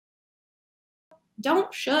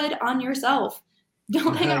don't should on yourself.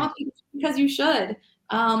 Don't hang out with people because you should.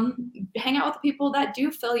 Hang out with the people that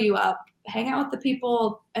do fill you up. Hang out with the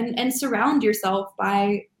people and surround yourself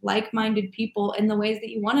by like-minded people in the ways that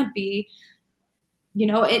you want to be,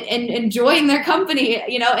 and enjoying their company,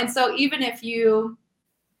 and so even if you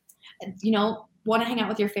want to hang out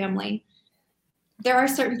with your family, there are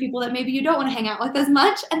certain people that maybe you don't want to hang out with as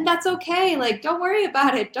much, and that's okay. Like, don't worry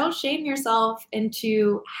about it. Don't shame yourself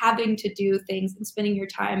into having to do things and spending your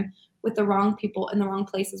time with the wrong people in the wrong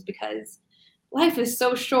places, because life is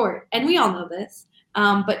so short, and we all know this.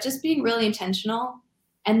 But just being really intentional,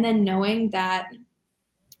 and then knowing that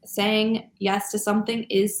saying yes to something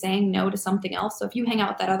is saying no to something else. So if you hang out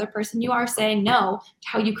with that other person, you are saying no to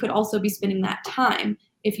how you could also be spending that time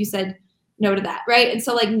if you said no to that, right? And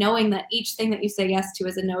so, like, knowing that each thing that you say yes to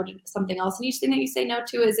is a no to something else, and each thing that you say no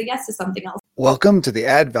to is a yes to something else. Welcome to the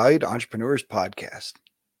Add Value to Entrepreneurs podcast,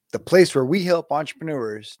 the place where we help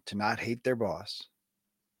entrepreneurs to not hate their boss.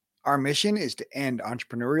 Our mission is to end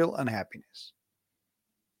entrepreneurial unhappiness.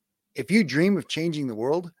 If you dream of changing the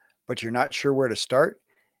world, but you're not sure where to start,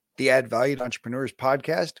 the Add Value to Entrepreneurs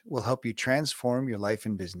podcast will help you transform your life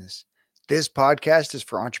and business. This podcast is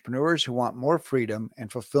for entrepreneurs who want more freedom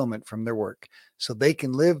and fulfillment from their work so they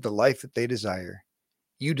can live the life that they desire.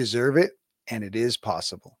 You deserve it, and it is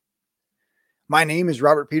possible. My name is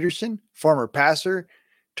Robert Peterson, former pastor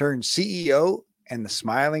turned CEO and the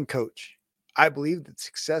smiling coach. I believe that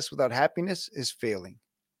success without happiness is failing,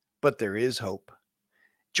 but there is hope.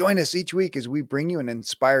 Join us each week as we bring you an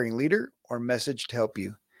inspiring leader or message to help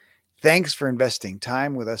you. Thanks for investing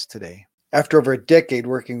time with us today. After over a decade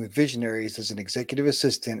working with visionaries as an executive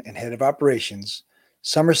assistant and head of operations,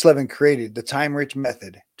 Summer Slevin created the time-rich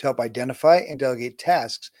method to help identify and delegate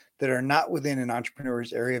tasks that are not within an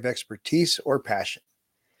entrepreneur's area of expertise or passion.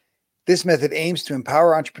 This method aims to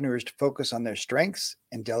empower entrepreneurs to focus on their strengths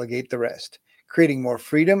and delegate the rest, creating more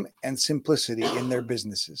freedom and simplicity in their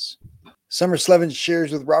businesses. Summer Slevin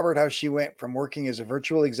shares with Robert how she went from working as a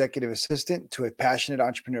virtual executive assistant to a passionate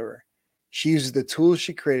entrepreneur. She uses the tools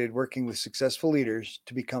she created working with successful leaders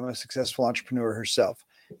to become a successful entrepreneur herself.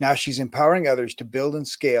 Now she's empowering others to build and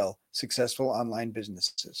scale successful online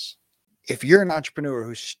businesses. If you're an entrepreneur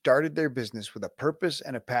who started their business with a purpose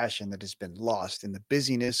and a passion that has been lost in the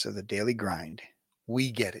busyness of the daily grind, we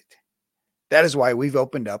get it. That is why we've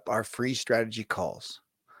opened up our free strategy calls.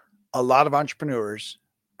 A lot of entrepreneurs,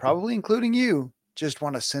 probably including you, just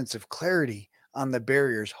want a sense of clarity on the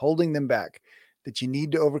barriers holding them back that you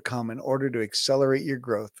need to overcome in order to accelerate your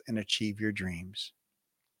growth and achieve your dreams.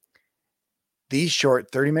 These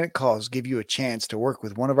short 30-minute calls give you a chance to work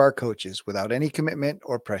with one of our coaches without any commitment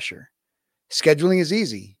or pressure. Scheduling is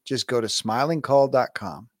easy. Just go to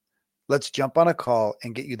smilingcall.com. Let's jump on a call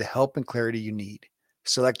and get you the help and clarity you need.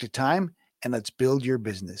 Select a time and let's build your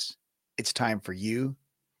business. It's time for you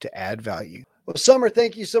to add value. Well, Summer,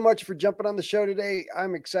 thank you so much for jumping on the show today.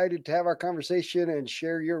 I'm excited to have our conversation and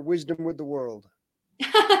share your wisdom with the world.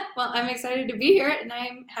 Well, I'm excited to be here, and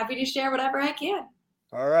I'm happy to share whatever I can.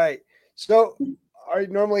 All right. So I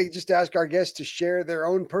normally just ask our guests to share their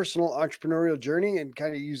own personal entrepreneurial journey and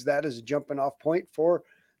kind of use that as a jumping off point for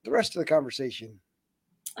the rest of the conversation.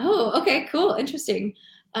 Oh, okay, cool. Interesting.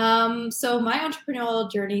 So my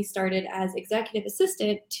entrepreneurial journey started as executive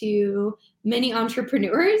assistant to many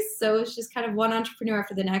entrepreneurs. So it's just kind of one entrepreneur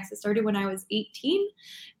after the next. It started when I was 18,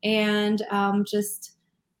 and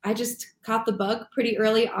I just caught the bug pretty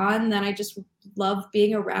early on that I just love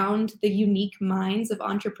being around the unique minds of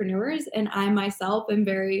entrepreneurs. And I myself am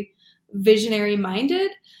very visionary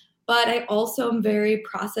minded, but I also am very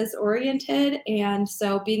process oriented. And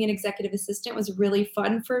so being an executive assistant was really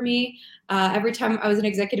fun for me. Every time I was an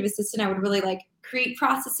executive assistant, I would really create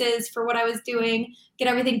processes for what I was doing, get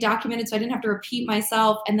everything documented so I didn't have to repeat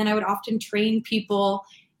myself. And then I would often train people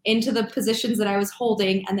into the positions that I was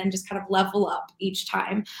holding and then just kind of level up each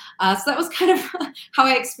time. So that was kind of how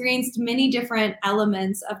I experienced many different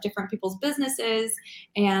elements of different people's businesses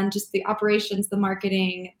and just the operations, the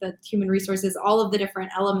marketing, the human resources, all of the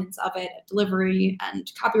different elements of it, delivery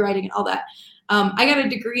and copywriting and all that. I got a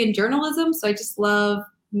degree in journalism, so I just love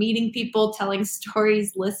meeting people, telling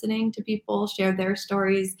stories, listening to people share their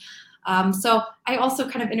stories. So I also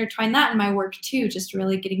kind of intertwine that in my work too, just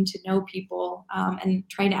really getting to know people and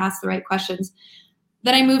trying to ask the right questions.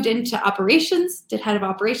 Then I moved into operations, did head of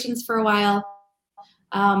operations for a while,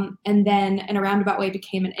 and then in a roundabout way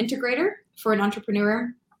became an integrator for an entrepreneur,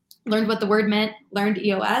 learned what the word meant, learned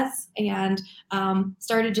EOS, and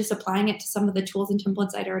started just applying it to some of the tools and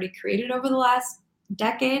templates I'd already created over the last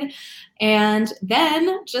decade. And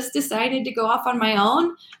then just decided to go off on my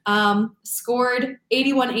own. Scored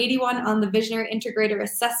 8181 on the Visionary Integrator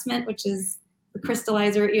Assessment, which is the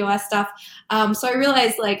crystallizer EOS stuff. So I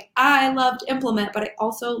realized like I love to implement, but I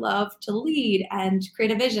also love to lead and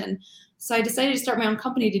create a vision. So I decided to start my own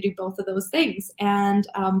company to do both of those things and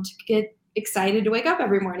to get excited to wake up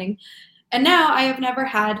every morning. And now I have never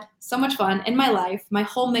had so much fun in my life. My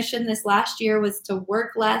whole mission this last year was to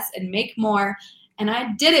work less and make more. And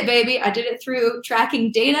I did it, baby. I did it through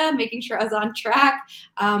tracking data, making sure I was on track,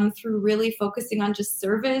 through really focusing on just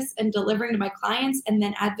service and delivering to my clients, and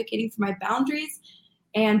then advocating for my boundaries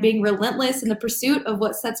and being relentless in the pursuit of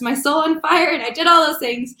what sets my soul on fire. And I did all those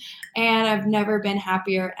things, and I've never been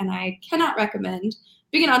happier. And I cannot recommend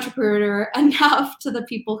being an entrepreneur enough to the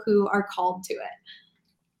people who are called to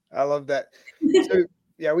I love that. it. So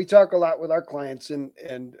yeah, we talk a lot with our clients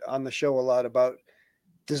and on the show a lot about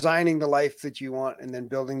designing the life that you want and then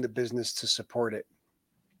building the business to support it.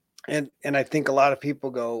 And I think a lot of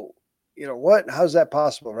people go, you know, what? How's that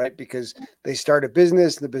possible, right? Because they start a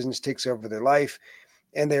business, the business takes over their life,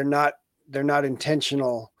 and they're not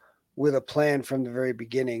intentional with a plan from the very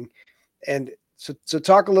beginning. And so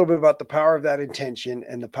talk a little bit about the power of that intention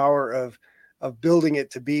and the power of building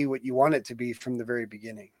it to be what you want it to be from the very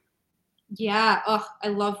beginning. Yeah, oh, I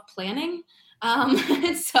love planning.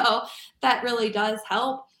 So that really does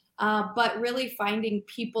help. But really finding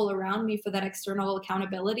people around me for that external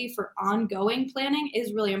accountability for ongoing planning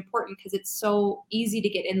is really important because it's so easy to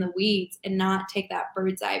get in the weeds and not take that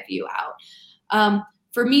bird's eye view out.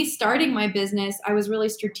 For me, starting my business, I was really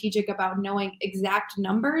strategic about knowing exact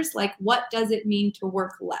numbers, like what does it mean to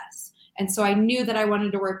work less? And so I knew that I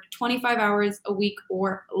wanted to work 25 hours a week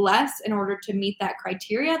or less in order to meet that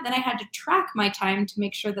criteria. Then I had to track my time to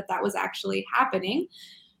make sure that that was actually happening,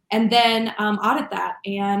 and then audit that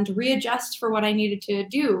and readjust for what I needed to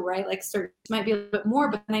do, right? Like certain might be a little bit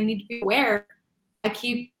more, but then I need to be aware I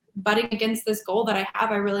keep butting against this goal that I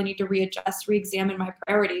have. I really need to readjust, re-examine my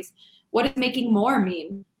priorities. What does making more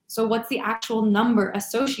mean? So what's the actual number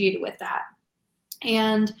associated with that?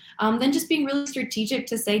 And then just being really strategic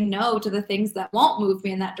to say no to the things that won't move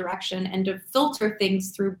me in that direction and to filter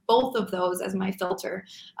things through both of those as my filter.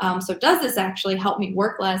 So does this actually help me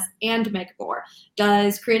work less and make more?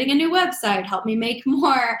 Does creating a new website help me make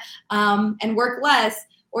more and work less?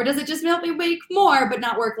 Or does it just help me make more but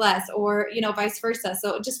not work less? Or, you know, vice versa.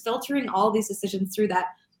 So just filtering all these decisions through that,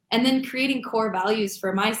 and then creating core values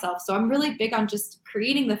for myself. So I'm really big on just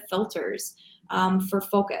creating the filters for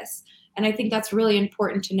focus. And I think that's really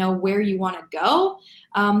important to know where you want to go.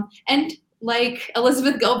 And like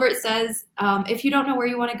Elizabeth Gilbert says, if you don't know where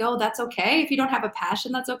you want to go, that's okay. If you don't have a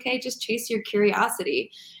passion, that's okay. Just chase your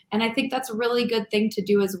curiosity. And I think that's a really good thing to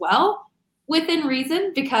do as well, within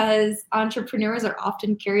reason, because entrepreneurs are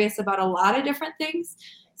often curious about a lot of different things.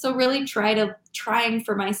 So really trying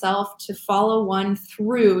for myself to follow one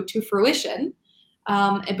through to fruition,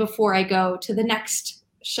 and before I go to the next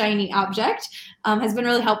shiny object, has been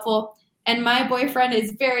really helpful. And my boyfriend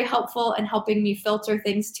is very helpful in helping me filter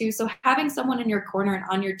things too. So having someone in your corner and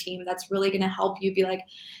on your team that's really going to help you be like,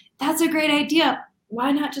 that's a great idea.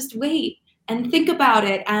 Why not just wait and think about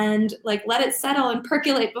it and like let it settle and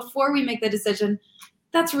percolate before we make the decision?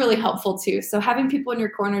 That's really helpful too. So having people in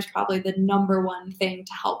your corner is probably the number one thing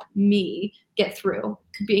to help me get through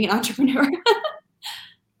being an entrepreneur.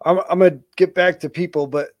 I'm going to get back to people,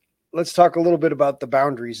 but let's talk a little bit about the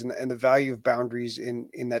boundaries and the value of boundaries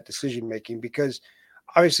in that decision making, because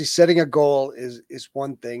obviously setting a goal is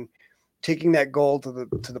one thing. Taking that goal to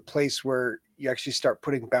the place where you actually start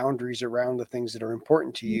putting boundaries around the things that are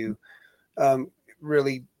important to you,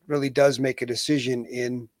 really does make a decision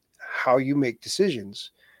in how you make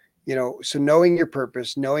decisions. You know, so knowing your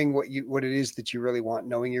purpose, knowing what it is that you really want,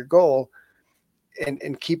 knowing your goal,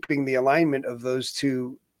 and keeping the alignment of those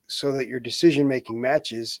two so that your decision making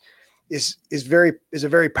matches is a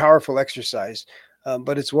very powerful exercise,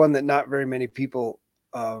 but it's one that not very many people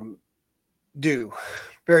do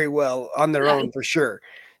very well on their Yeah. own, for sure.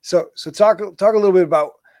 So talk a little bit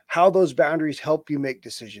about how those boundaries help you make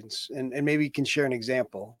decisions, and maybe you can share an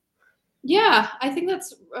example. Yeah, I think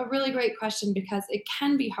that's a really great question because it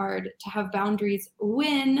can be hard to have boundaries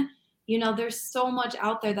when, you know, there's so much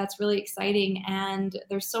out there that's really exciting and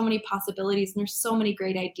there's so many possibilities and there's so many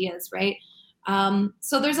great ideas, right?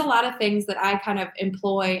 So there's a lot of things that I kind of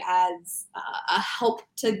employ as a help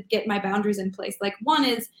to get my boundaries in place. Like one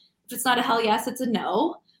is if it's not a hell yes, it's a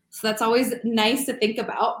no. So that's always nice to think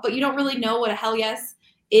about, but you don't really know what a hell yes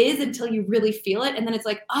is until you really feel it. And then it's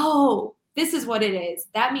like, oh, this is what it is.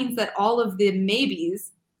 That means that all of the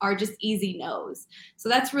maybes are just easy no's. So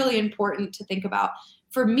that's really important to think about.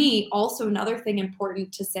 For me, also another thing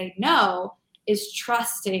important to say no is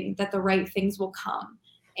trusting that the right things will come.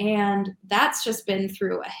 And that's just been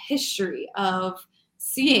through a history of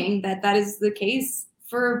seeing that that is the case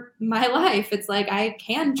for my life. It's like I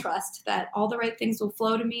can trust that all the right things will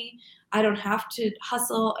flow to me. I don't have to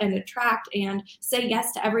hustle and attract and say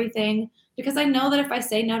yes to everything because I know that if I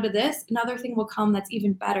say no to this, another thing will come that's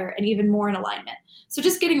even better and even more in alignment. So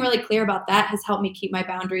just getting really clear about that has helped me keep my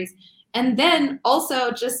boundaries. And then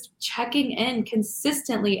also just checking in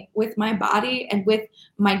consistently with my body and with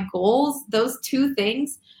my goals, those two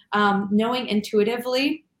things, knowing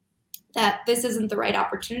intuitively that this isn't the right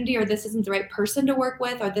opportunity or this isn't the right person to work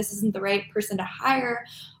with or this isn't the right person to hire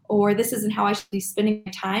or this isn't how I should be spending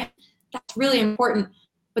my time. That's really important.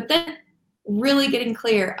 But then really getting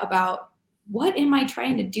clear about what am I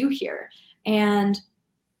trying to do here? And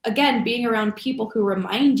again, being around people who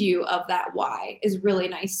remind you of that why is really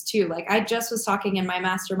nice too. Like I just was talking in my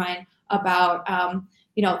mastermind about,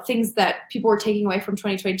 things that people were taking away from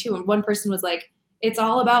 2022. And one person was like, it's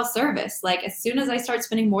all about service. Like as soon as I start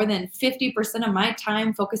spending more than 50% of my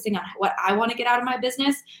time focusing on what I want to get out of my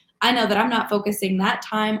business, I know that I'm not focusing that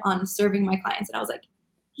time on serving my clients. And I was like,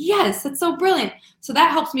 yes, that's so brilliant. So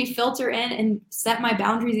that helps me filter in and set my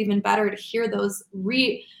boundaries even better to hear those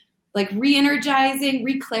re-energizing,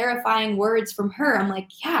 re-clarifying words from her. I'm like,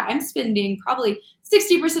 yeah, I'm spending probably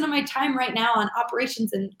 60% of my time right now on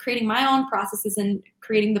operations and creating my own processes and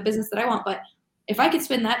creating the business that I want. But if I could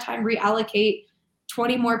spend that time, reallocate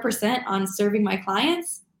 20 more percent on serving my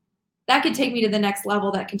clients, that could take me to the next level.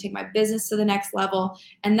 That can take my business to the next level.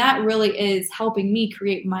 And that really is helping me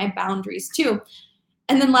create my boundaries too.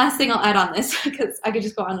 And then last thing I'll add on this, because I could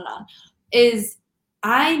just go on, is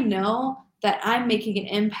I know that I'm making an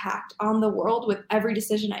impact on the world with every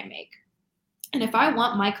decision I make. And if I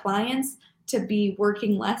want my clients to be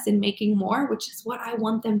working less and making more, which is what I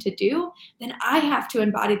want them to do, then I have to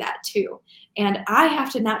embody that too. And I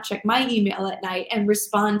have to not check my email at night and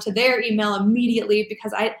respond to their email immediately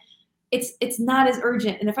because it's not as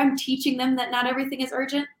urgent. And if I'm teaching them that not everything is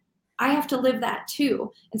urgent, I have to live that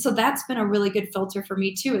too. And so that's been a really good filter for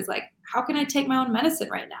me too, is like, how can I take my own medicine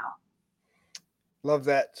right now? Love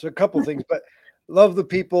that. So a couple things, but love the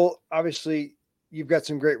people. Obviously, you've got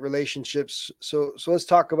some great relationships. So let's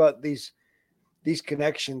talk about these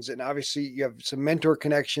connections. And obviously, you have some mentor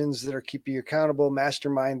connections that are keeping you accountable,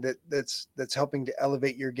 mastermind that's helping to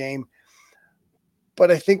elevate your game. But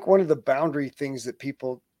I think one of the boundary things that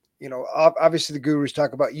people, obviously the gurus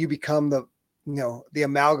talk about, you become the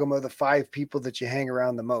amalgam of the 5 people that you hang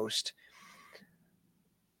around the most.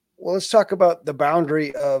 Well, let's talk about the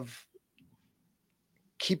boundary of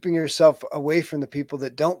keeping yourself away from the people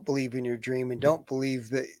that don't believe in your dream and don't believe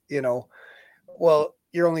that, well,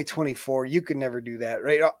 you're only 24. You could never do that,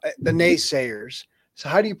 right? The naysayers. So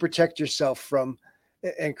how do you protect yourself from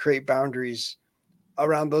and create boundaries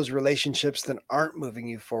around those relationships that aren't moving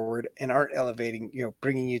you forward and aren't elevating,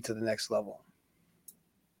 bringing you to the next level?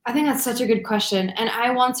 I think that's such a good question. And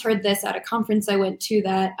I once heard this at a conference I went to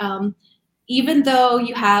that even though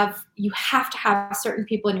you have to have certain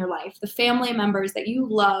people in your life, the family members that you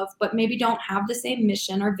love, but maybe don't have the same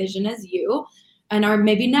mission or vision as you and are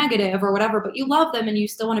maybe negative or whatever, but you love them and you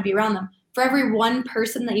still want to be around them. For every one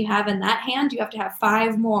person that you have in that hand, you have to have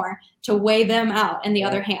 5 more to weigh them out in the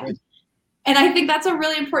other hand. And I think that's a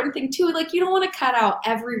really important thing too. Like you don't want to cut out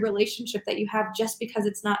every relationship that you have just because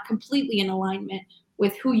it's not completely in alignment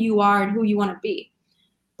with who you are and who you want to be.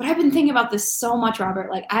 But I've been thinking about this so much, Robert.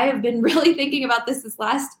 Like I have been really thinking about this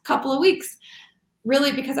last couple of weeks,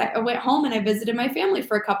 really, because I went home and I visited my family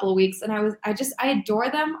for a couple of weeks and I adore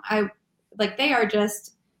them. They are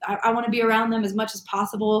just, I want to be around them as much as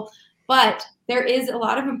possible. But there is a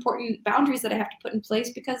lot of important boundaries that I have to put in place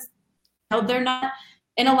because they're not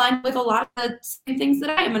in alignment with a lot of the same things that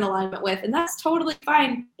I am in alignment with. And that's totally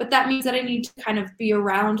fine. But that means that I need to kind of be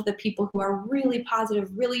around the people who are really positive,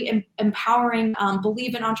 really empowering,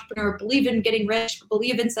 believe in entrepreneur, believe in getting rich,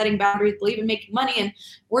 believe in setting boundaries, believe in making money and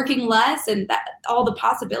working less and that all the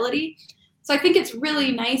possibility. So I think it's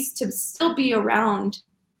really nice to still be around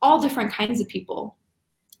all different kinds of people,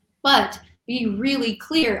 but be really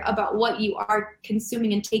clear about what you are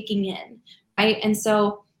consuming and taking in, right? And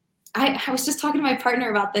so I was just talking to my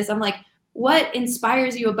partner about this. I'm like, what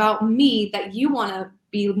inspires you about me that you want to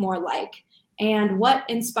be more like? And what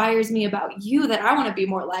inspires me about you that I want to be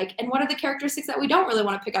more like? And what are the characteristics that we don't really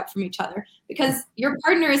want to pick up from each other? Because your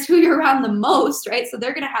partner is who you're around the most, right? So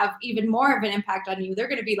they're going to have even more of an impact on you. They're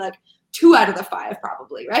going to be like 2 out of the 5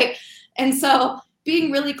 probably, right? And so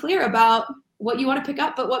being really clear about what you want to pick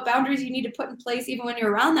up, but what boundaries you need to put in place even when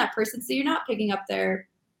you're around that person, so you're not picking up their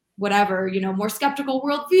whatever, more skeptical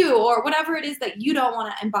worldview or whatever it is that you don't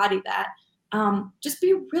want to embody that. Just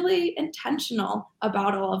be really intentional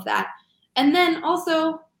about all of that. And then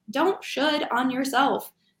also, don't should on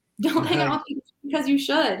yourself. Don't hang out Right. with people because you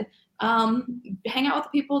should. Hang out with the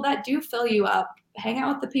people that do fill you up. Hang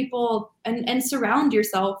out with the people and surround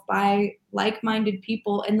yourself by like-minded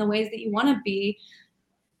people in the ways that you want to be,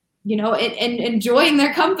 and enjoying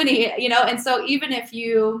their company, and so even if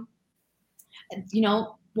you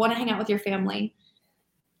want to hang out with your family,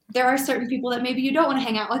 there are certain people that maybe you don't want to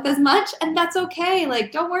hang out with as much, and that's okay.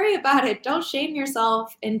 Like, don't worry about it. Don't shame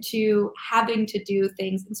yourself into having to do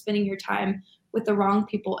things and spending your time with the wrong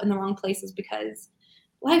people in the wrong places, because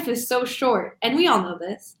life is so short, and we all know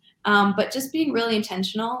this. But just being really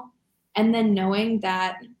intentional, and then knowing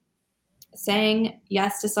that saying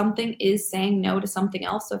yes to something is saying no to something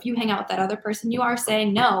else. So if you hang out with that other person, you are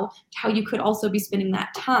saying no to how you could also be spending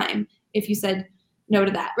that time if you said no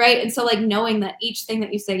to that, right? And so, like, knowing that each thing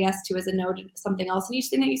that you say yes to is a no to something else, and each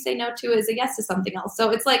thing that you say no to is a yes to something else.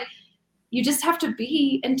 So it's like you just have to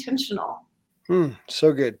be intentional.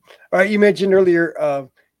 So good. All right. You mentioned earlier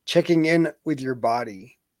checking in with your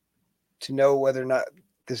body to know whether or not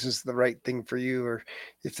this is the right thing for you or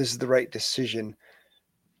if this is the right decision.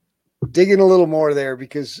 Dig in a little more there,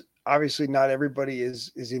 because obviously not everybody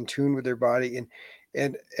is in tune with their body,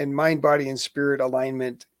 and mind, body, and spirit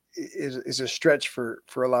alignment is a stretch for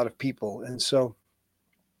a lot of people. And so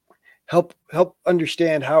help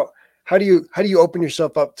understand how do you open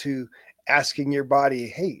yourself up to asking your body,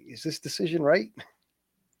 hey, is this decision right?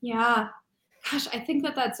 Yeah. Gosh, I think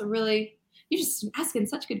that that's a really, you're just asking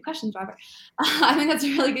such good questions, Robert. I think that's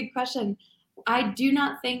a really good question. I do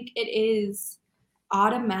not think it is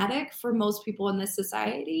automatic for most people in this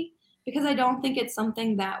society, because I don't think it's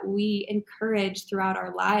something that we encourage throughout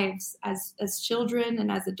our lives as children and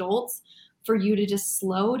as adults, for you to just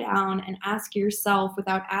slow down and ask yourself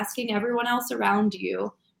without asking everyone else around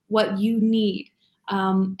you what you need,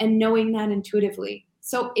 and knowing that intuitively.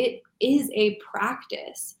 So it is a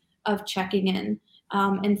practice of checking in.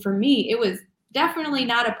 And for me, it was definitely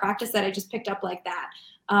not a practice that I just picked up like that.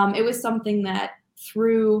 It was something that,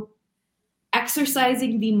 through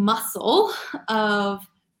exercising the muscle of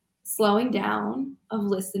slowing down, of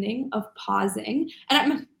listening, of pausing.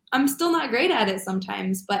 And I'm still not great at it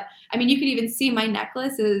sometimes, but I mean, you could even see my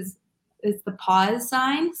necklace is the pause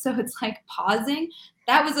sign. So it's like pausing.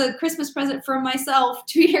 That was a Christmas present from myself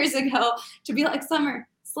 2 years ago, to be like, Summer,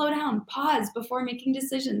 slow down, pause before making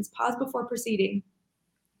decisions, pause before proceeding.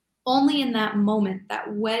 Only in that moment,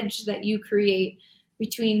 that wedge that you create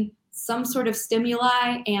between some sort of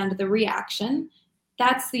stimuli and the reaction,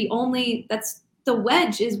 that's the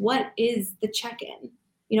wedge, is what is the check-in.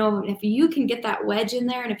 If you can get that wedge in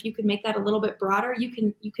there, and if you can make that a little bit broader, you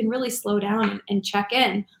can really slow down and check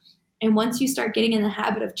in. And once you start getting in the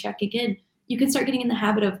habit of checking in, you can start getting in the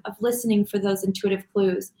habit of listening for those intuitive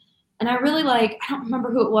clues. And I really I don't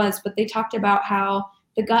remember who it was, but they talked about how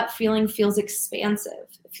the gut feeling feels expansive.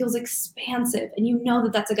 It feels expansive. And you know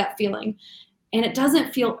that that's a gut feeling. And it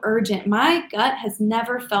doesn't feel urgent. My gut has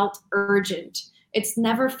never felt urgent. It's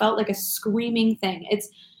never felt like a screaming thing. It's,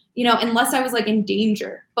 unless I was like in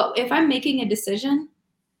danger. But if I'm making a decision,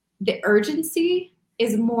 the urgency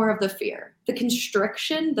is more of the fear, the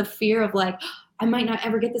constriction, the fear of like, I might not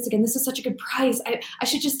ever get this again. This is such a good price. I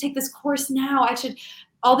should just take this course now.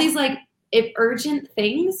 All these like, if urgent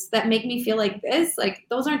things that make me feel like this, like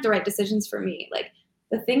those aren't the right decisions for me. Like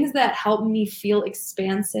the things that help me feel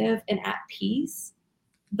expansive and at peace,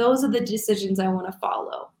 those are the decisions I want to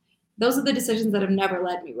follow. Those are the decisions that have never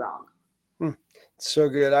led me wrong. So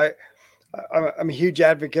good. I'm a huge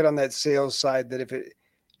advocate on that sales side, that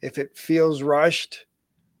if it feels rushed,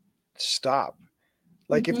 stop.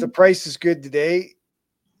 Like, if the Mm-hmm. price is good today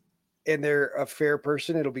and they're a fair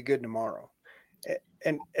person, it'll be good tomorrow.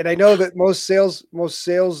 And I know that most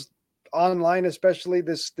sales online, especially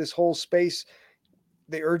this whole space,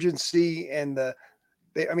 the urgency and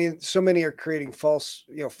I mean, so many are creating false,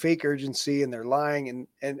 fake urgency, and they're lying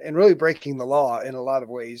and really breaking the law in a lot of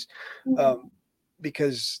ways, um,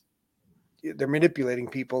 because they're manipulating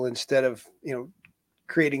people instead of,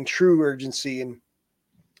 creating true urgency.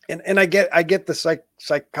 And I get the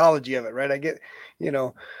psychology of it, right? I get, you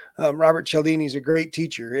know, Robert Cialdini's a great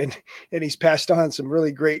teacher, and he's passed on some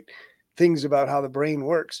really great things about how the brain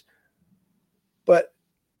works. But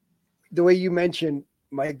the way you mentioned,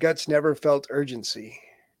 my guts never felt urgency,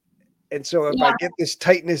 and so if I Yeah. get this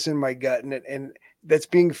tightness in my gut, and that's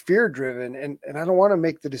being fear driven, and I don't want to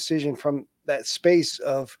make the decision from that space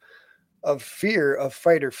of fear, of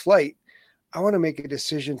fight or flight. I want to make a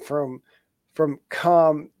decision from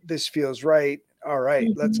calm, this feels right. All right,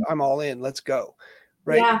 Mhm. I'm all in. Let's go.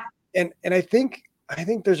 Right. Yeah, And I think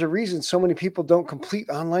there's a reason so many people don't complete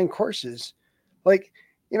online courses. Like,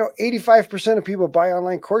 85% of people buy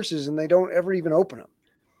online courses and they don't ever even open them.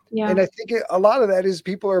 yeah, And I think a lot of that is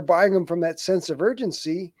people are buying them from that sense of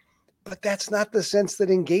urgency, but that's not the sense that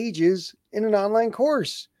engages in an online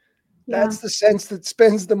course. yeah, That's the sense that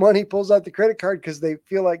spends the money, pulls out the credit card because they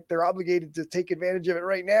feel like they're obligated to take advantage of it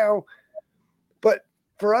right now. But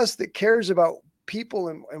for us that cares about people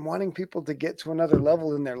and wanting people to get to another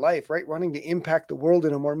level in their life, right? Wanting to impact the world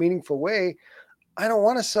in a more meaningful way, I don't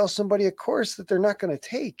want to sell somebody a course that they're not going to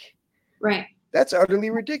take. right. That's utterly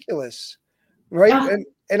ridiculous. Right. Yeah,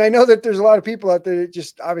 And I know that there's a lot of people out there that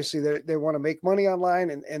just obviously they want to make money online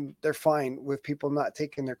and they're fine with people not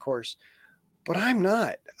taking their course. But I'm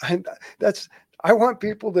not. I'm that's I want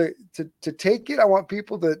people to take it. I want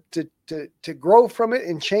people to grow from it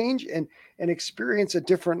and change and experience a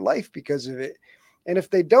different life because of it. And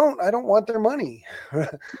if they don't, I don't want their money.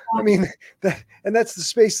 I mean, that's the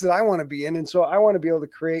space that I want to be in. And so I want to be able to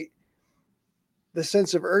create the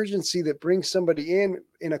sense of urgency that brings somebody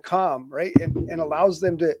in a calm, right? And allows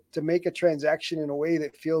them to make a transaction in a way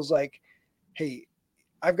that feels like, hey,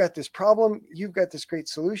 I've got this problem, you've got this great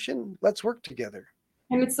solution, let's work together.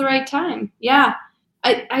 and it's the right time. Yeah.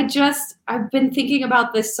 I've been thinking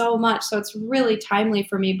about this so much, so it's really timely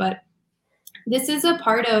for me, but this is a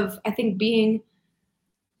part of, I think, being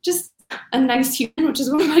just a nice human, which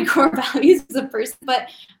is one of my core values as a person. But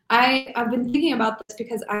I've been thinking about this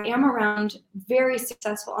because I am around very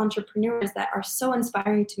successful entrepreneurs that are so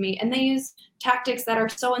inspiring to me, and they use tactics that are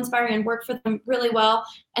so inspiring and work for them really well.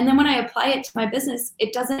 And then when I apply it to my business,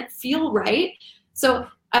 it doesn't feel right. So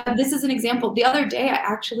this is an example. The other day, I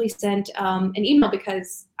actually sent an email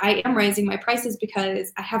because I am raising my prices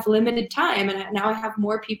because I have limited time, and now I have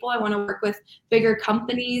more people. I want to work with bigger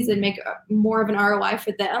companies and make more of an ROI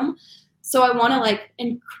for them. So I want to like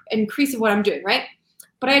increase what I'm doing, right?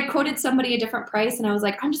 But I had quoted somebody a different price, and I was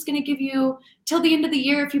like, I'm just going to give you till the end of the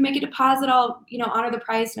year. If you make a deposit, I'll honor the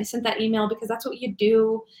price. And I sent that email because that's what you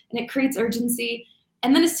do, and it creates urgency.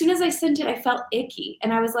 And then as soon as I sent it, I felt icky,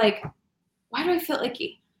 and I was like, why do I feel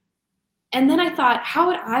icky? And then I thought, how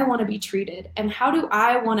would I want to be treated? And how do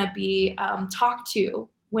I want to be talked to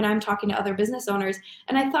when I'm talking to other business owners?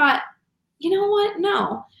 And I thought, you know what?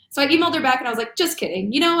 No. So I emailed her back and I was like, just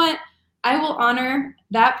kidding. You know what? I will honor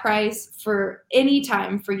that price for any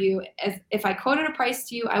time for you. If I quoted a price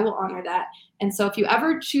to you, I will honor that. And so if you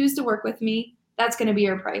ever choose to work with me, that's going to be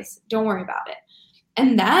your price. Don't worry about it.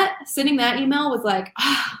 And sending that email was like,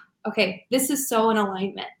 okay, this is so in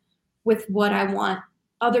alignment with what I want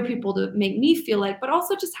other people to make me feel like, but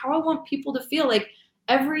also just how I want people to feel like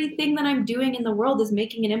everything that I'm doing in the world is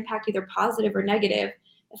making an impact, either positive or negative.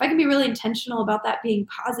 If I can be really intentional about that being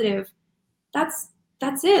positive, that's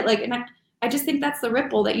that's it. Like, and I just think that's the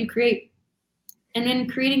ripple that you create. And in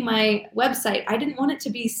creating my website, I didn't want it to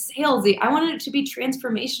be salesy. I wanted it to be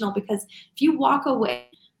transformational because if you walk away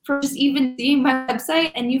from just even seeing my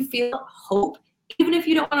website and you feel hope, even if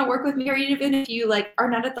you don't want to work with me or even if you like are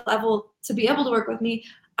not at the level to be able to work with me,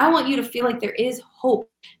 I want you to feel like there is hope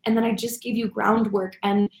and then I just give you groundwork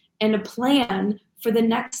and a plan for the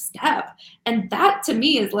next step. And that to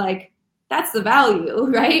me is like that's the value,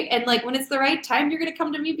 right? And like when it's the right time, you're going to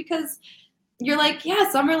come to me because you're like, yeah,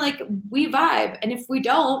 Summer, like we vibe. And if we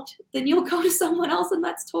don't, then you'll go to someone else and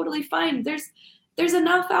that's totally fine. There's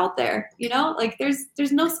enough out there, like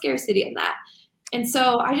there's no scarcity in that. And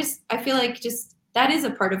so I feel like just that is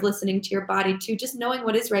a part of listening to your body too, just knowing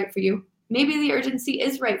what is right for you. Maybe the urgency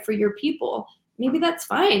is right for your people. Maybe that's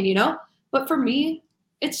fine. But for me,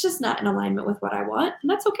 it's just not in alignment with what I want. And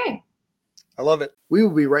that's okay. I love it. We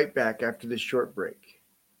will be right back after this short break.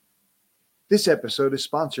 This episode is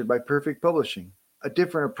sponsored by Perfect Publishing, a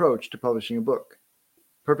different approach to publishing a book.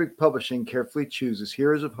 Perfect Publishing carefully chooses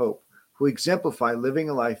heroes of hope who exemplify living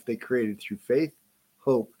a life they created through faith,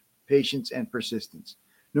 hope, patience, and persistence.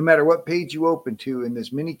 No matter what page you open to in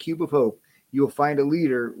this mini cube of hope, you will find a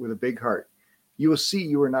leader with a big heart. You will see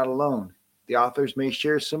you are not alone. The authors may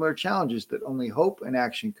share similar challenges that only hope and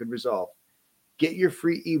action could resolve. Get your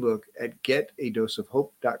free ebook at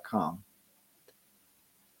getadoseofhope.com.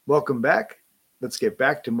 Welcome back. Let's get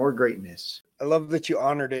back to more greatness. I love that you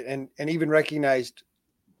honored it and even recognized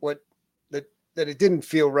what that it didn't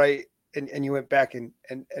feel right and you went back and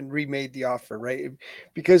remade the offer, right?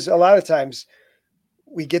 Because a lot of times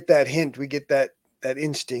we get that hint, we get that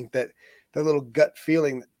instinct, that little gut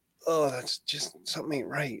feeling that, oh, that's just something ain't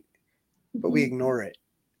right. But we Mhm. ignore it,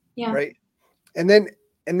 Yeah. right? And then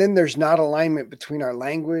then there's not alignment between our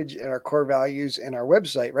language and our core values and our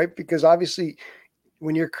website, right? Because obviously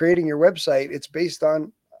when you're creating your website, it's based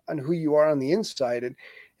on who you are on the inside, and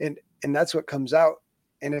and that's what comes out.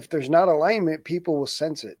 And if there's not alignment, people will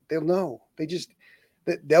sense it. They'll know.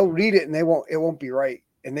 They'll read it and it won't be right.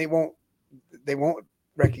 And they won't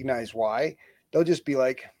recognize why. They'll just be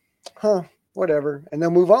like, huh, whatever, and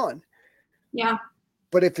they'll move on. Yeah.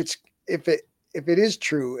 But if it is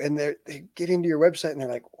true and they get into your website and they're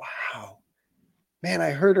like, wow, man,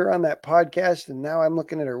 I heard her on that podcast and now I'm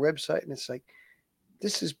looking at her website and it's like,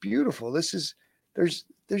 this is beautiful. This is there's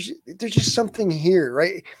just something here,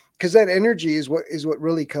 right? Because that energy is what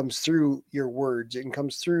really comes through your words and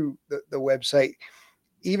comes through the website.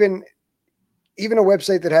 Even even a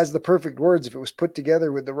website that has the perfect words, if it was put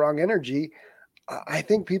together with the wrong energy, I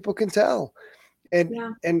think people can tell. And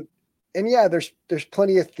Yeah. and and yeah, there's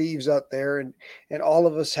plenty of thieves out there, and all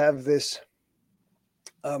of us have this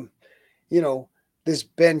um, you know, this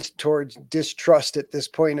bent towards distrust at this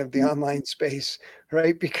point of the online space,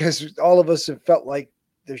 right? Because all of us have felt like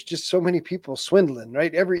there's just so many people swindling,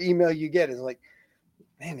 right? Every email you get is like,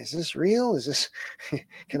 man, is this real? Is this,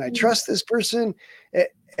 can I Mhm. trust this person?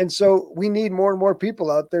 And so we need more and more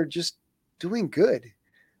people out there just doing good.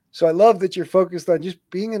 So I love that you're focused on just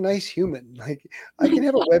being a nice human. Like I can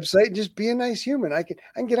have a website and just be a nice human. I can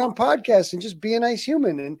get on podcasts and just be a nice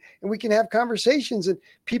human, and we can have conversations and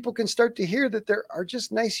people can start to hear that there are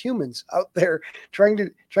just nice humans out there trying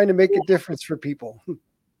to make a difference for people.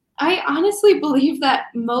 I honestly believe that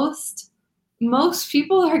most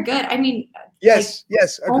people are good. I mean, like Yes,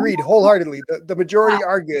 yes, almost, agreed wholeheartedly. The yeah, majority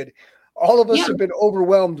are good. All of us yeah, have been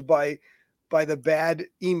overwhelmed by the bad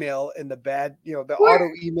email and the bad, the we're, auto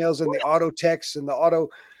emails and the auto texts and the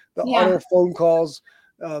yeah, auto phone calls.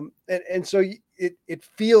 And so it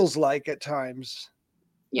feels like at times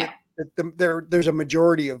yeah. that there's a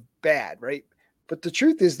majority of bad, right? But the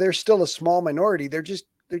truth is there's still a small minority. They're just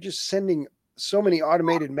sending so many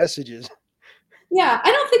automated messages. Yeah,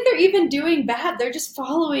 I don't think they're even doing bad. They're just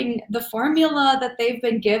following the formula that they've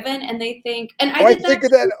been given, and they think. And I Oh, I did that think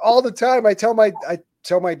of that too. all the time. I tell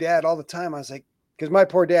my dad all the time. I was like, because my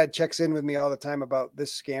poor dad checks in with me all the time about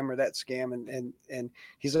this scam or that scam, and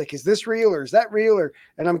he's like, is this real or is that real?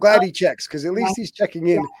 And I'm Oh, glad he checks because at yeah, least he's checking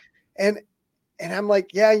yeah, in. And and I'm like,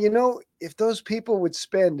 yeah, if those people would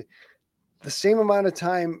spend the same amount of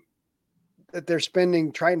time that they're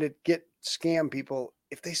spending trying to get scam people,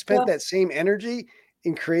 if they spent yeah. that same energy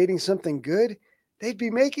in creating something good, they'd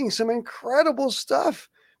be making some incredible stuff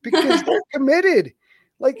because they're committed.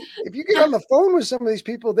 Like if you get Yeah. on the phone with some of these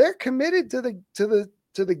people, they're committed to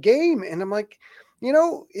the game. And I'm like,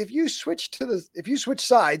 if you switch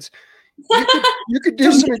sides, you could do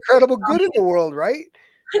Don't some get incredible good in the world, right?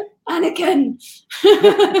 Anakin.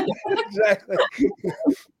 Exactly.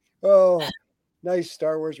 Oh, nice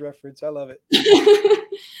Star Wars reference. I love it.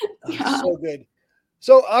 Oh, Yeah. so good.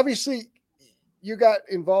 So obviously, you got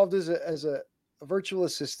involved as a virtual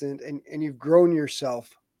assistant, and you've grown yourself,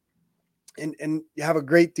 and you have a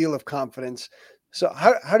great deal of confidence. So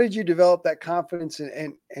how did you develop that confidence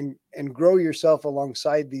and grow yourself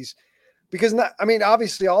alongside these? Because not, I mean,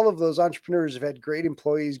 obviously, all of those entrepreneurs have had great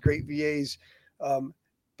employees, great VAs, um,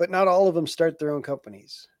 but not all of them start their own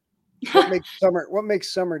companies. What makes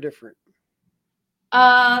summer different?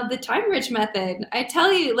 The time rich method. I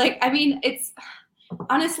tell you, like, I mean, it's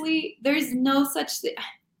honestly, there's no such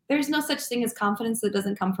thing as confidence that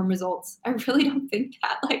doesn't come from results. I really don't think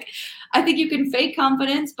that. Like, I think you can fake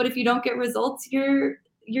confidence, but if you don't get results, you're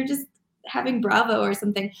just having Bravo or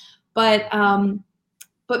something. But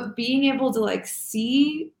being able to like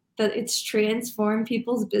see that it's transformed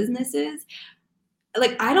people's businesses,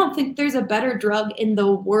 like I don't think there's a better drug in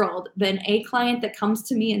the world than a client that comes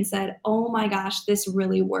to me and said, "Oh my gosh, this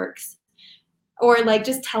really works." Or like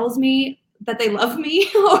just tells me that they love me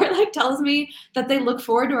or like tells me that they look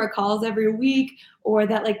forward to our calls every week or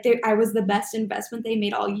that like I was the best investment they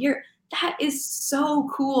made all year. That is so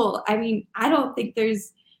cool. I mean, I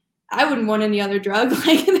wouldn't want any other drug.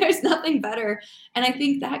 Like there's nothing better. And I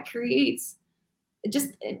think that creates just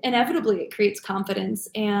inevitably it creates confidence.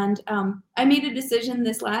 And I made a decision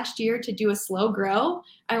this last year to do a slow grow.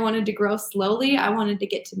 I wanted to grow slowly. I wanted to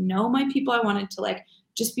get to know my people. I wanted to like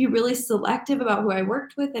just be really selective about who I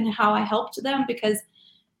worked with and how I helped them, because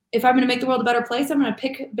if I'm going to make the world a better place, I'm going to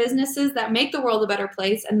pick businesses that make the world a better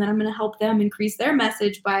place, and then I'm going to help them increase their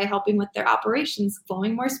message by helping with their operations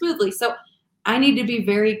flowing more smoothly. So I need to be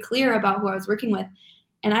very clear about who I was working with.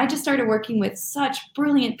 And I just started working with such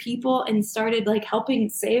brilliant people and started like helping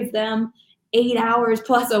save them. 8 hours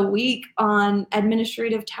plus a week on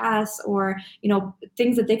administrative tasks or,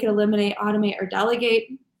 things that they could eliminate, automate, or delegate.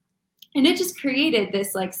 And it just created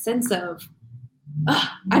this like sense of,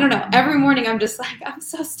 I don't know. Every morning I'm just like, I'm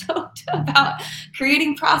so stoked about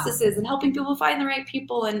creating processes and helping people find the right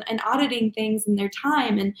people and auditing things and their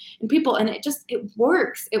time and people. And it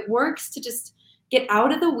works. It works to just get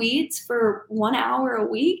out of the weeds for 1 hour a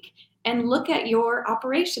week and look at your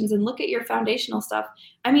operations and look at your foundational stuff.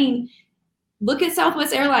 I mean, look at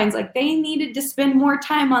Southwest Airlines. Like, they needed to spend more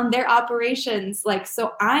time on their operations. Like,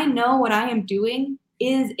 so I know what I am doing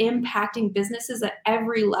is impacting businesses at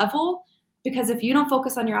every level, because if you don't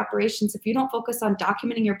focus on your operations, if you don't focus on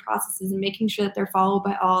documenting your processes and making sure that they're followed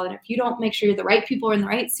by all, and if you don't make sure the right people are in the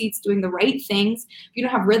right seats doing the right things, if you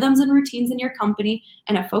don't have rhythms and routines in your company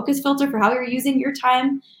and a focus filter for how you're using your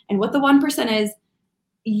time and what the 1% is,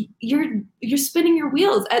 you're spinning your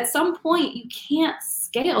wheels. At some point, you can't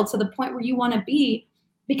scale to the point where you want to be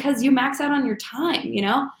because you max out on your time.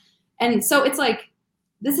 And so it's like,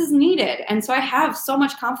 this is needed. And so I have so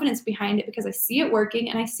much confidence behind it because I see it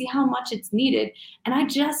working and I see how much it's needed, and I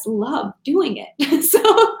just love doing it.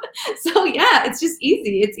 So yeah, it's just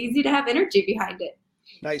easy. It's easy to have energy behind it.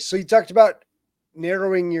 Nice. So you talked about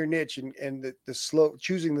narrowing your niche and the slow,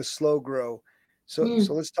 choosing the slow grow. So Mm,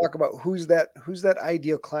 let's talk about who's that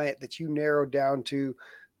ideal client that you narrowed down to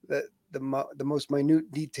the most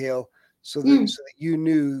minute detail, mm, so that you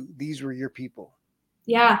knew these were your people.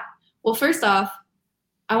 yeah. Well, first off,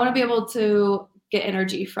 I want to be able to get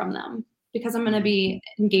energy from them because I'm going to Mhm. be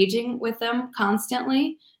engaging with them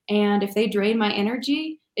constantly. And if they drain my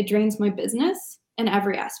energy, it drains my business and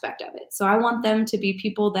every aspect of it. So I want them to be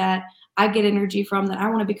people that I get energy from, that I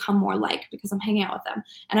want to become more like because I'm hanging out with them.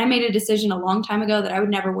 And I made a decision a long time ago that I would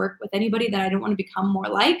never work with anybody that I don't want to become more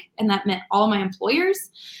like. And that meant all my employers.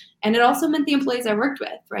 And it also meant the employees I worked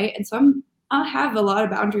with, right? And so I'll have a lot of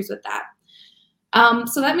boundaries with that.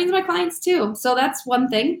 So that means my clients too. So that's one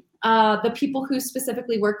thing. The people who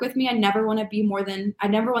specifically work with me, I never want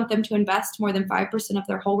them to invest more than 5% of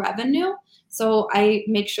their whole revenue. So I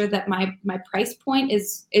make sure that my price point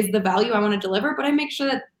is the value I want to deliver, but I make sure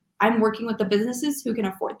that I'm working with the businesses who can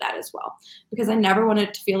afford that as well, because I never want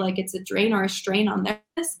it to feel like it's a drain or a strain on their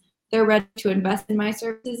business. They're ready to invest in my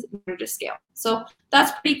services in order to scale. So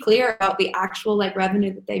that's pretty clear about the actual like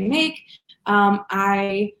revenue that they make.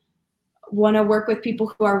 I want to work with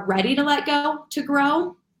people who are ready to let go to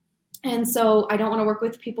grow. And so I don't want to work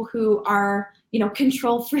with people who are,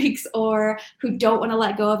 control freaks or who don't want to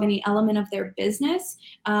let go of any element of their business,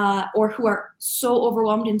 or who are so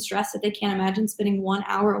overwhelmed and stressed that they can't imagine spending 1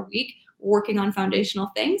 hour a week working on foundational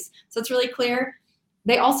things. So it's really clear.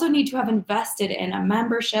 They also need to have invested in a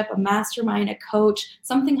membership, a mastermind, a coach,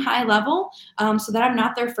 something high level, so that I'm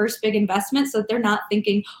not their first big investment, so that they're not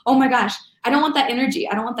thinking, oh my gosh, I don't want that energy.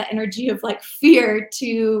 I don't want that energy of like fear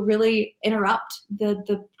to really interrupt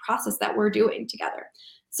the process that we're doing together.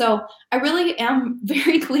 So I really am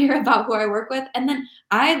very clear about who I work with. And then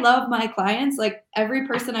I love my clients. Like, every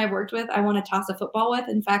person I've worked with, I want to toss a football with.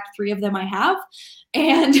 In fact, 3 of them I have.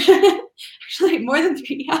 And actually more than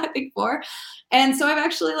 3, yeah, I think 4. And so I've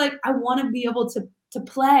actually, like, I want to be able to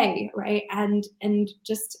play, right? And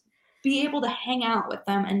just be able to hang out with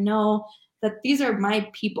them and know that these are my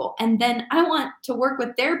people. And then I want to work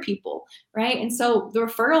with their people, right? And so the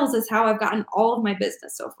referrals is how I've gotten all of my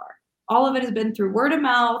business so far. All of it has been through word of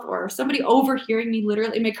mouth or somebody overhearing me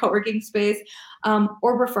literally in my co-working space,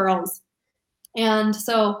 or referrals. And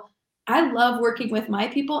so I love working with my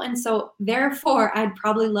people. And so therefore, I'd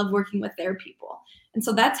probably love working with their people. And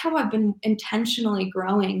so that's how I've been intentionally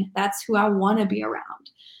growing. That's who I want to be around.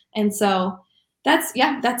 And so that's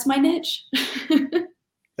my niche.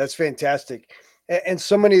 That's fantastic. And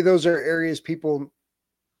so many of those are areas people,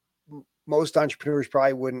 most entrepreneurs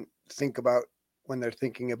probably wouldn't think about when they're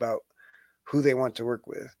thinking about who they want to work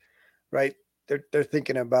with, right? They're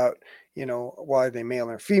thinking about, why are they male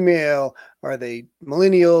or female? Are they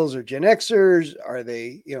millennials or Gen Xers? Are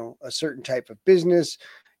they, a certain type of business?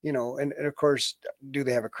 And of course, do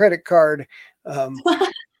they have a credit card? Um,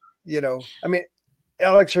 I mean,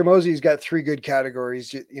 Alex Hermosi's got 3 good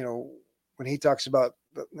categories. When he talks about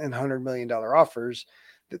the $100 million offers,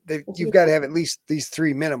 you've got to have at least these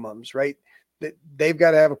 3 minimums, right? That they've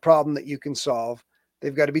got to have a problem that you can solve.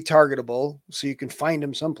 They've got to be targetable so you can find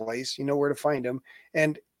them someplace. You know where to find them,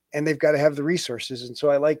 and they've got to have the resources. And so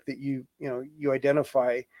I like that you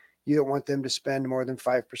identify you don't want them to spend more than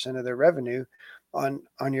 5% of their revenue on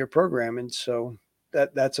your program, and so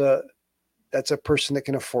that's a person that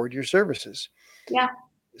can afford your services. Yeah.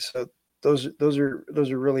 So those are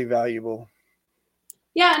really valuable.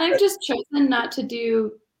 Yeah, and I've just chosen not to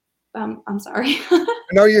do I'm sorry.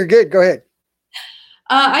 No, you're good. Go ahead.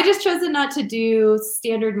 I just chosen not to do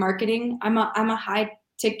standard marketing. I'm a high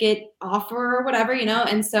ticket offer or whatever,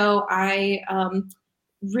 and so I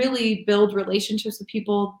really build relationships with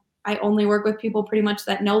people. I only work with people pretty much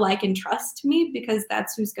that know, like, and trust me, because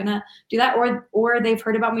that's who's gonna do that, or they've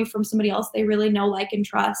heard about me from somebody else they really know, like, and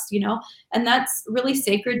trust, and that's really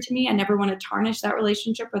sacred to me. I never want to tarnish that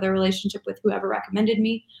relationship or the relationship with whoever recommended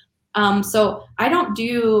me. So I don't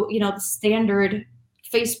do, the standard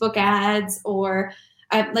Facebook ads, or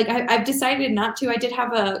I've decided not to. I did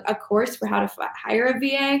have a course for how to hire a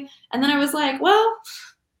VA, and then I was like, well,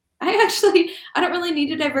 I don't really need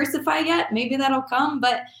to diversify yet. Maybe that'll come,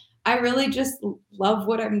 but I really just love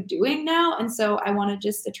what I'm doing now, and so I want to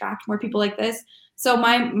just attract more people like this. So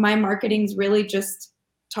my marketing's really just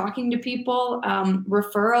talking to people,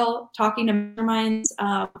 referral, talking to masterminds,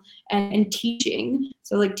 and teaching.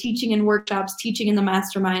 So like teaching in workshops, teaching in the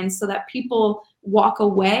masterminds, so that people walk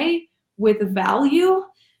away with value.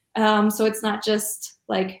 So it's not just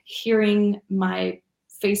like hearing my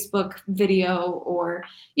Facebook video, or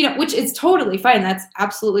which is totally fine. That's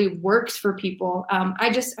absolutely works for people.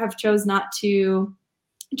 I just have chosen not to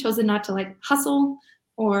like hustle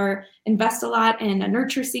or invest a lot in a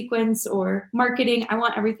nurture sequence or marketing. I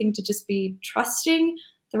want everything to just be trusting.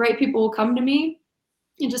 The right people will come to me,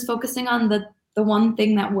 and just focusing on the one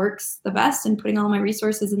thing that works the best, and putting all my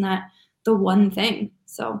resources in the one thing.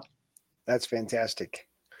 So That's fantastic.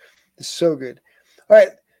 It's so good. All right.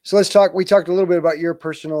 So let's talk. We talked a little bit about your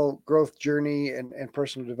personal growth journey and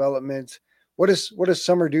personal development. What does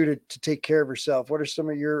Summer do to take care of herself? What are some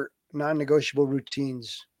of your non-negotiable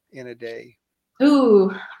routines in a day?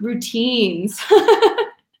 Ooh, routines.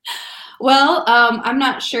 Well, I'm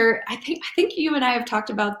not sure. I think you and I have talked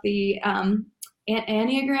about the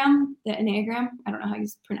Enneagram. The Enneagram. I don't know how you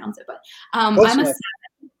pronounce it, but Close I'm a enough.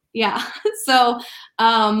 yeah. So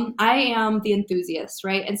I am the enthusiast,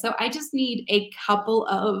 right? And so I just need a couple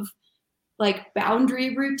of like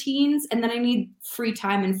boundary routines, and then I need free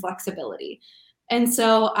time and flexibility. And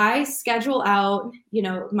so I schedule out,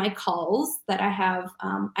 my calls that I have.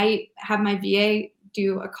 I have my VA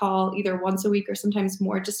do a call either once a week or sometimes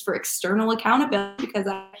more, just for external accountability, because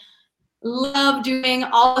I love doing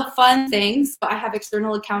all the fun things. So I have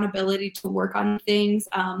external accountability to work on things.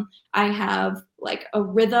 I have like a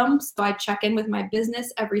rhythm. So I check in with my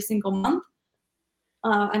business every single month.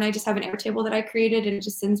 And I just have an Airtable that I created, and it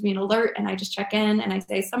just sends me an alert, and I just check in and I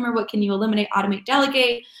say, Summer, what can you eliminate, automate,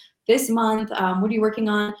 delegate this month? What are you working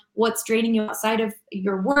on? What's draining you outside of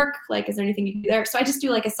your work? Like, is there anything you can do there? So I just do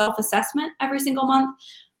like a self-assessment every single month,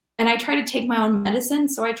 and I try to take my own medicine.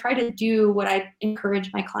 So I try to do what I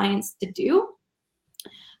encourage my clients to do.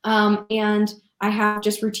 And I have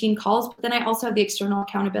just routine calls, but then I also have the external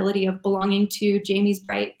accountability of belonging to Jamie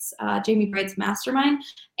Bright's mastermind,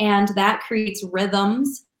 and that creates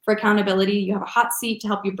rhythms for accountability. You have a hot seat to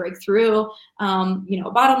help you break through, a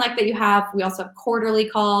bottleneck that you have. We also have quarterly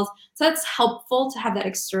calls, so that's helpful to have that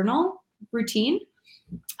external routine.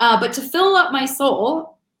 But to fill up my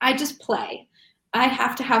soul, I just play. I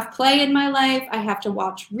have to have play in my life. I have to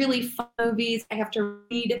watch really fun movies. I have to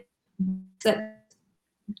read that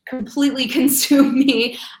completely consume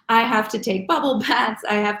me. I have to take bubble baths.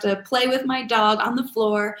 I have to play with my dog on the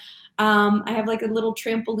floor. I have like a little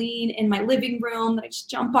trampoline in my living room that I just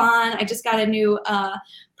jump on. I just got a new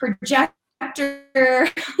projector.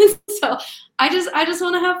 So I just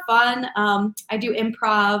want to have fun. I do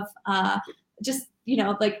improv, just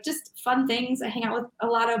just fun things. I hang out with a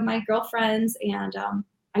lot of my girlfriends, and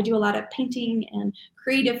I do a lot of painting and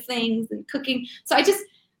creative things and cooking. So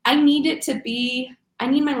I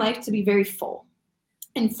need my life to be very full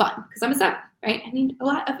and fun, because I'm a 7, right? I need a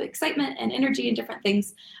lot of excitement and energy and different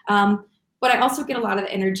things. But I also get a lot of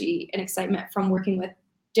the energy and excitement from working with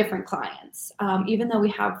different clients. Even though we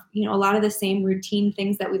have, a lot of the same routine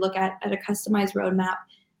things that we look at a customized roadmap,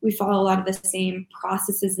 we follow a lot of the same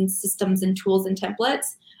processes and systems and tools and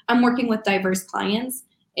templates. I'm working with diverse clients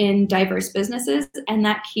in diverse businesses, and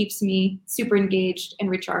that keeps me super engaged and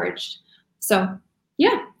recharged. So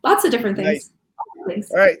yeah, lots of different Nice. things.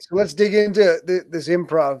 Things. All right. So let's dig into this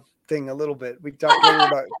improv thing a little bit. We talked earlier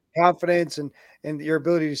about confidence and your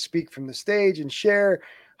ability to speak from the stage and share.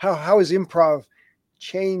 How has improv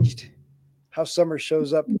changed how Summer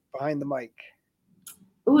shows up behind the mic?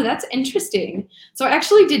 Ooh, that's interesting. So I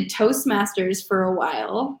actually did Toastmasters for a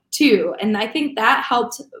while too, and I think that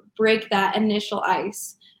helped break that initial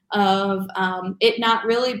ice of it not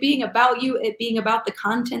really being about you, it being about the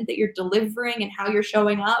content that you're delivering and how you're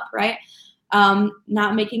showing up, right?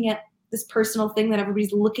 Not making it this personal thing that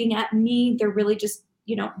everybody's looking at me. They're really just,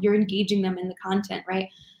 you're engaging them in the content, right?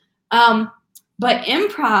 But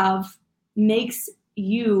improv makes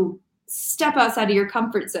you step outside of your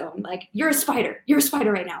comfort zone. Like, you're a spider. You're a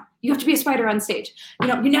spider right now. You have to be a spider on stage.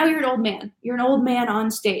 Now you're an old man. You're an old man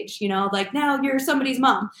on stage, like now you're somebody's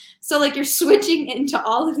mom. So like you're switching into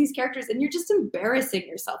all of these characters and you're just embarrassing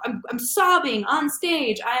yourself. I'm sobbing on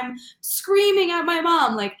stage. I'm screaming at my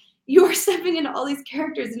mom. Like, you are stepping into all these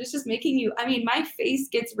characters and it's just making you, my face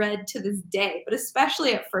gets red to this day, but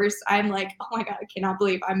especially at first, I'm like, oh my God, I cannot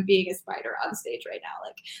believe I'm being a spider on stage right now.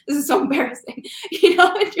 Like, this is so embarrassing,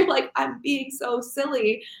 and you're like, I'm being so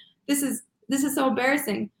silly. This is so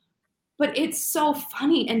embarrassing, but it's so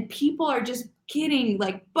funny. And people are just getting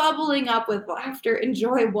like bubbling up with laughter and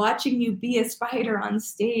joy watching you be a spider on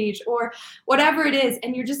stage or whatever it is.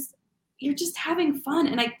 And you're just having fun.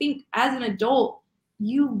 And I think as an adult,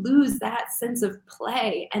 you lose that sense of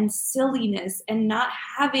play and silliness and not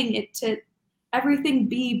having it to everything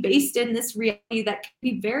be based in this reality that can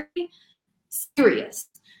be very serious.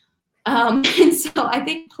 And so I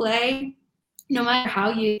think play, no matter how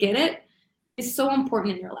you get it, is so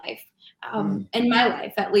important in your life. In my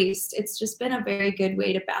life, at least, it's just been a very good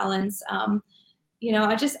way to balance. I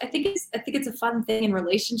think it's a fun thing in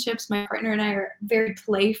relationships. My partner and I are very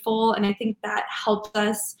playful, and I think that helps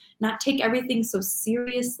us not take everything so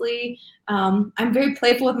seriously. I'm very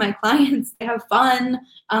playful with my clients. They have fun,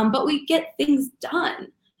 but we get things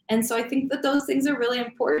done. And so I think that those things are really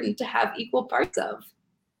important to have equal parts of.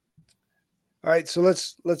 All right, so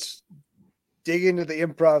let's dig into the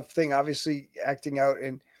improv thing. Obviously, acting out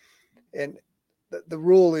and the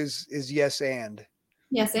rule is yes and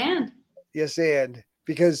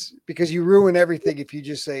because you ruin everything if you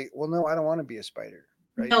just say, well, no, I don't want to be a spider,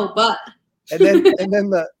 right? No, but and then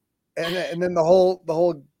the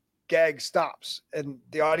whole gag stops and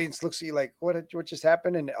the audience looks at you like, what just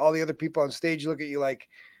happened? And all the other people on stage look at you like,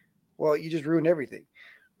 well, you just ruined everything,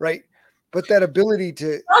 right? But that ability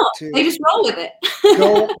they just roll with it.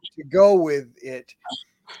 go with it.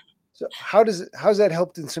 So how's that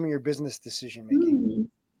helped in some of your business decision making?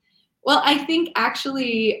 Well, I think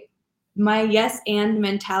actually my yes and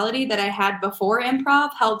mentality that I had before improv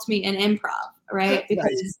helped me in improv, right? Because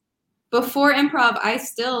Nice. Before improv,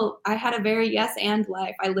 I had a very yes and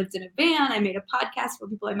life. I lived in a van. I made a podcast for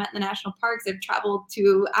people I met in the national parks. I've traveled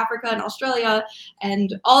to Africa and Australia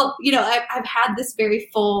and all, I've had this very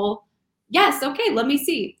full, yes, okay, let me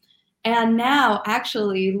see. And now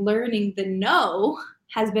actually learning the no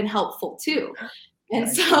has been helpful too. And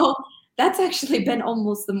Nice. so that's actually been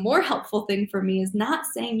almost the more helpful thing for me, is not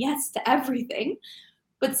saying yes to everything,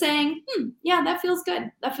 but saying, yeah, that feels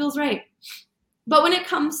good. That feels right. But when it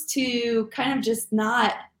comes to kind of just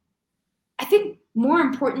not, I think more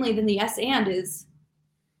importantly than the yes and is,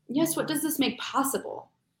 yes, what does this make possible?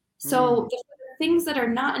 So the things that are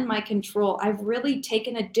not in my control, I've really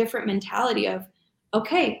taken a different mentality of,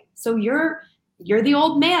 okay, so you're the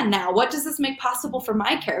old man now. What does this make possible for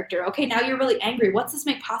my character? Okay, now you're really angry. What's this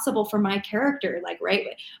make possible for my character? Like, right?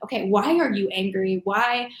 Okay, why are you angry?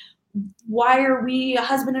 Why are we a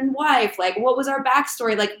husband and wife? Like, what was our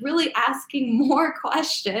backstory? Like, really asking more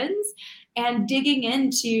questions and digging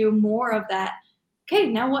into more of that. Okay,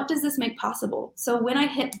 now what does this make possible? So when I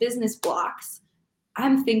hit business blocks,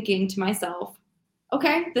 I'm thinking to myself,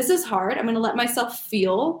 okay, this is hard. I'm going to let myself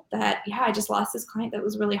feel that, yeah, I just lost this client that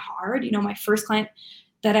was really hard. My first client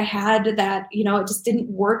that I had that, it just didn't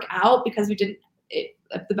work out because we didn't,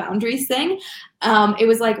 the boundaries thing. It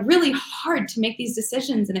was like really hard to make these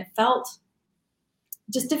decisions and it felt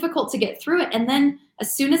just difficult to get through it. And then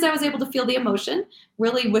as soon as I was able to feel the emotion,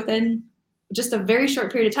 really within just a very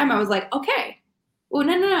short period of time, I was like, okay, well,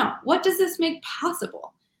 no. What does this make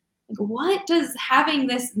possible? Like, what does having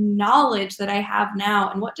this knowledge that I have now,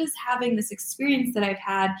 and what does having this experience that I've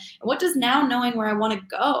had, and what does now knowing where I want to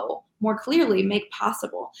go more clearly make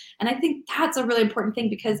possible? And I think that's a really important thing,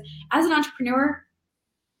 because as an entrepreneur,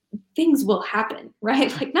 things will happen, right?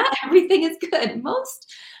 Like, not everything is good. Most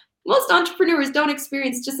entrepreneurs don't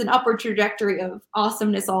experience just an upward trajectory of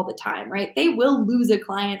awesomeness all the time, right? They will lose a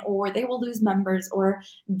client, or they will lose members, or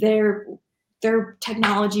their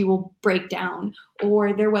technology will break down,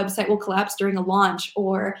 or their website will collapse during a launch,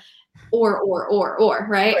 or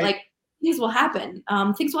right? Like, things will happen.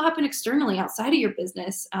 Things will happen externally outside of your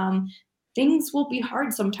business. Things will be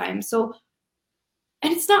hard sometimes. So,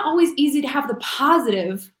 and it's not always easy to have the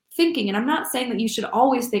positive thinking. And I'm not saying that you should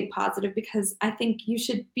always think positive, because I think you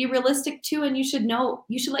should be realistic too, and you should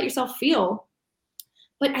let yourself feel.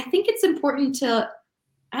 But I think it's important to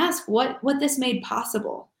ask what this made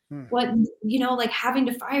possible. What, like having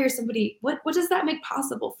to fire somebody, what does that make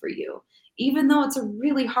possible for you? Even though it's a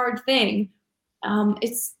really hard thing,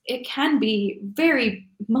 it can be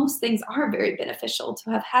most things are very beneficial to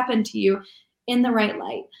have happened to you in the right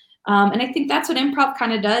light. And I think that's what improv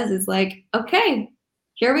kind of does is like, okay,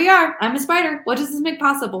 here we are. I'm a spider. What does this make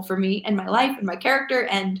possible for me and my life and my character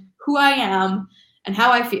and who I am and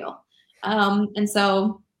how I feel? And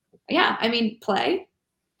so, yeah, I mean, play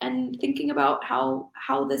and thinking about how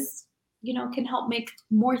this can help make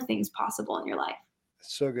more things possible in your life.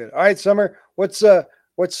 So good. All right, Summer. What's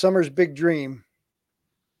Summer's big dream?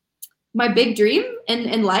 My big dream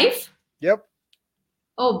in life? Yep.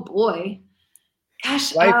 Oh boy.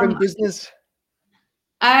 Gosh, Life and business.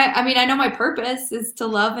 I mean, I know my purpose is to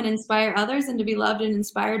love and inspire others and to be loved and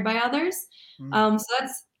inspired by others. So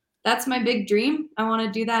that's my big dream. I want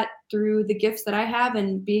to do that through the gifts that I have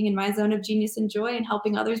and being in my zone of genius and joy and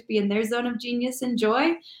helping others be in their zone of genius and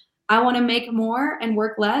joy. I want to make more and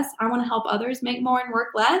work less. I want to help others make more and work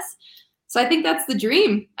less. So I think that's the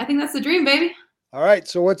dream. I think that's the dream, baby. All right.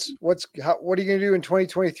 So what are you going to do in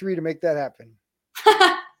 2023 to make that happen?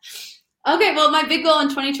 Okay, well, my big goal in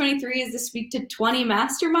 2023 is to speak to 20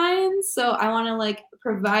 masterminds. So I want to like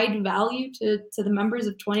provide value to the members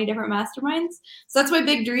of 20 different masterminds. So that's my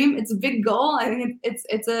big dream. It's a big goal. I think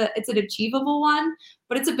it's an achievable one,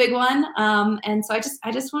 but it's a big one. And so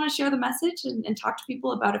I just want to share the message and talk to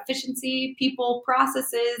people about efficiency, people,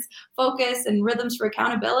 processes, focus, and rhythms for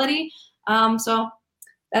accountability. So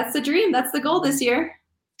that's the dream. That's the goal this year.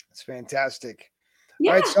 That's fantastic.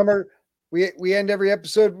 Yeah. All right, Summer. We end every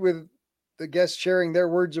episode with the guests sharing their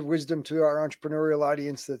words of wisdom to our entrepreneurial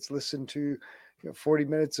audience that's listened to 40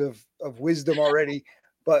 minutes of wisdom already.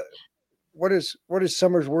 But what is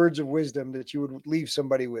Summer's words of wisdom that you would leave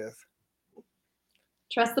somebody with?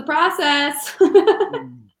 Trust the process.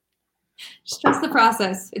 Just trust the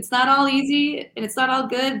process. It's not all easy and it's not all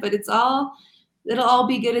good, but it'll all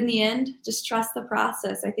be good in the end. Just trust the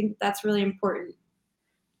process. I think that's really important.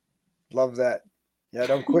 Love that. Yeah,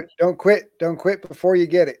 don't quit. Don't quit before you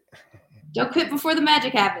get it. Don't quit before the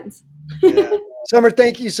magic happens. Yeah. Summer,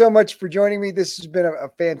 thank you so much for joining me. This has been a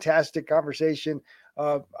fantastic conversation.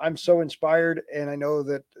 I'm so inspired, and I know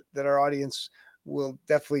that our audience will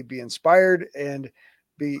definitely be inspired and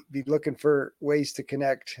be looking for ways to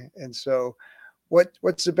connect. And so,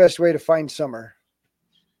 what's the best way to find Summer?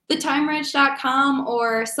 TheTimeRich.com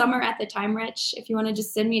or Summer@TheTimeRich. If you want to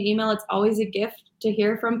just send me an email, it's always a gift to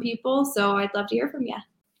hear from people. So I'd love to hear from you.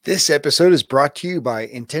 This episode is brought to you by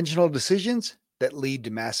intentional decisions that lead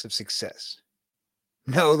to massive success.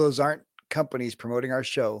 No, those aren't companies promoting our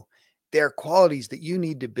show. They are qualities that you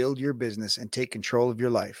need to build your business and take control of your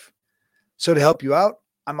life. So to help you out,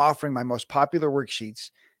 I'm offering my most popular worksheets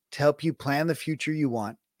to help you plan the future you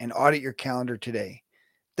want and audit your calendar today.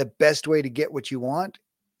 The best way to get what you want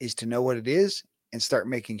is to know what it is and start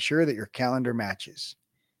making sure that your calendar matches.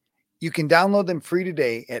 You can download them free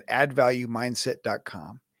today at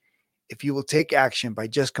addvaluemindset.com. If you will take action by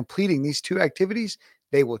just completing these 2 activities,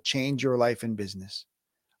 they will change your life and business.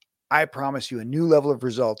 I promise you a new level of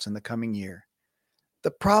results in the coming year.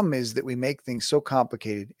 The problem is that we make things so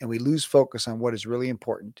complicated and we lose focus on what is really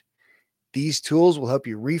important. These tools will help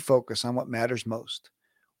you refocus on what matters most.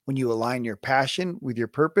 When you align your passion with your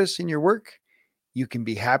purpose in your work, you can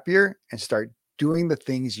be happier and start doing the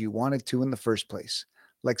things you wanted to in the first place,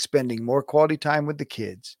 like spending more quality time with the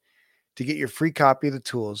kids. To get your free copy of the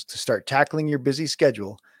tools to start tackling your busy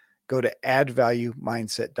schedule, go to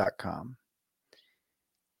addvaluemindset.com.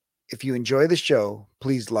 If you enjoy the show,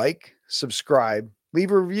 please like, subscribe,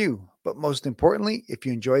 leave a review. But most importantly, if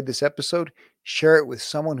you enjoyed this episode, share it with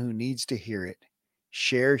someone who needs to hear it.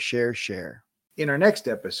 Share, share, share. In our next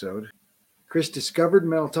episode, Chris discovered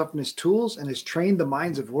mental toughness tools and has trained the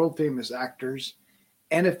minds of world-famous actors,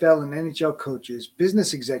 NFL and NHL coaches,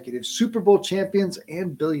 business executives, Super Bowl champions,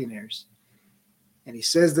 and billionaires. And he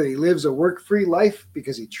says that he lives a work-free life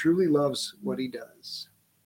because he truly loves what he does.